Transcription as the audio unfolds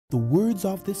The Words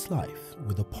of This Life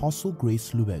with Apostle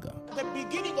Grace Lubega. The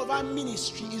beginning of our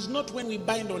ministry is not when we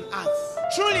bind on earth.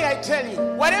 Truly I tell you,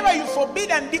 whatever you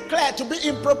forbid and declare to be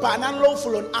improper and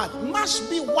unlawful on earth must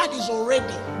be what is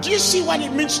already. Do you see what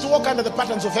it means to walk under the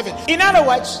patterns of heaven? In other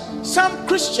words, some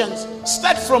Christians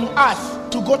start from earth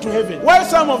to go to heaven, while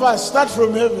some of us start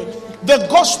from heaven. The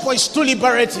gospel is too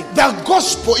liberating. The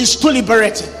gospel is too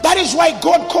liberating. That is why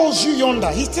God calls you yonder.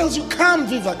 He tells you, come,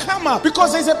 Viva, come up.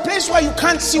 Because there's a place where you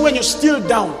can't see when you're still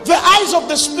down. The eyes of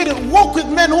the Spirit walk with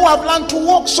men who have learned to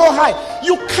walk so high.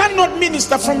 You cannot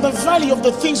minister from the valley of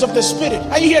the things of the Spirit.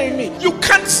 Are you hearing me? You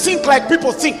can't think like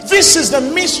people think. This is the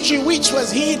mystery which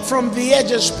was hid from the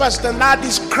ages past, and that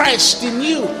is Christ in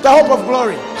you, the hope of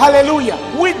glory. Hallelujah.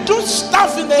 We do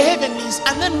stuff in the heavenlies,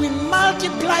 and then we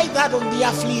multiply that on the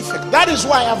earthly effect. That is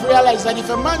why I've realized that if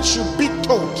a man should be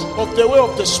taught of the way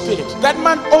of the Spirit, that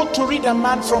man ought to read a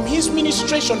man from his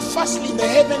ministration firstly in the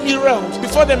heavenly realms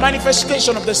before the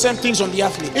manifestation of the same things on the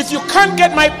earthly. If you can't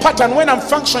get my pattern when I'm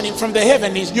functioning from the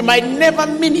heavenlies, you might never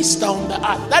minister on the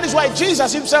earth. That is why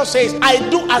Jesus himself says, I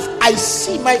do as I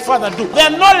see my Father do. There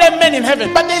are no lame men in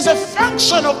heaven, but there's a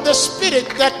function of the Spirit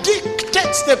that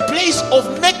dictates the place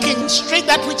of making straight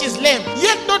that which is lame,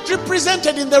 yet not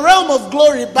represented in the realm of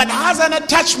glory, but has an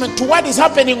attachment to what is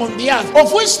happening on the earth,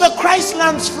 of which the Christ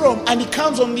lands from, and he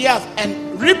comes on the earth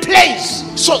and replace.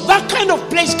 So that kind of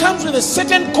place comes with a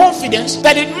certain confidence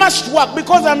that it must work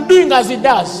because I'm doing as he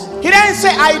does. He doesn't say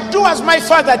I do as my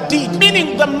Father did,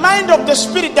 meaning the mind of the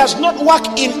Spirit does not work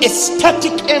in a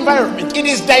static environment. It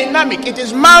is dynamic, it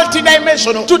is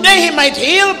multidimensional. Today he might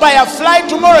heal by a fly,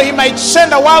 tomorrow he might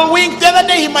send a whirlwind, the other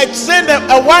day he might send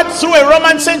a word through a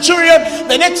Roman centurion,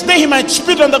 the next day he might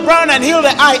spit on the ground and heal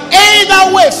the eye.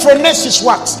 Either way, phronesis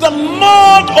works. The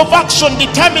mode of action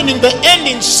determining the end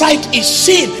in sight is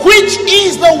seen, which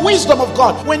is the wisdom of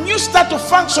God. When you start to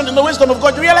function in the wisdom of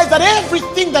God, you realize that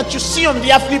everything that you see on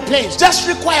the earthly planes just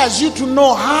requires you to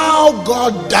know how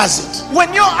God does it.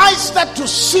 When your eyes start to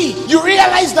see, you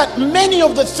realize that many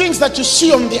of the things that you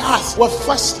see on the earth were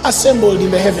first assembled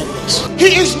in the heavens.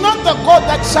 He is not the God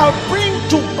that shall bring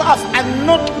to birth and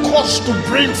not cause to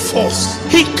bring forth.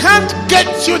 He can't get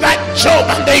you that job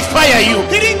and they fire you.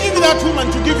 He didn't give you that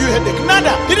woman to give you headache.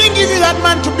 Nada. He didn't give you that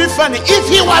man to be funny. If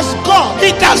he was God,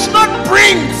 he does not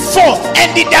bring forth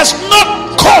and he does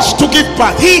not cause to give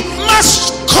birth. He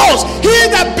must cause. He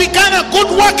that began a good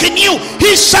work in you,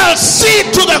 he shall see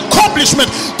to the accomplishment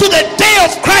to the day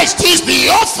of Christ. He is the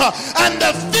author and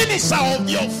the finisher of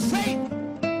your faith.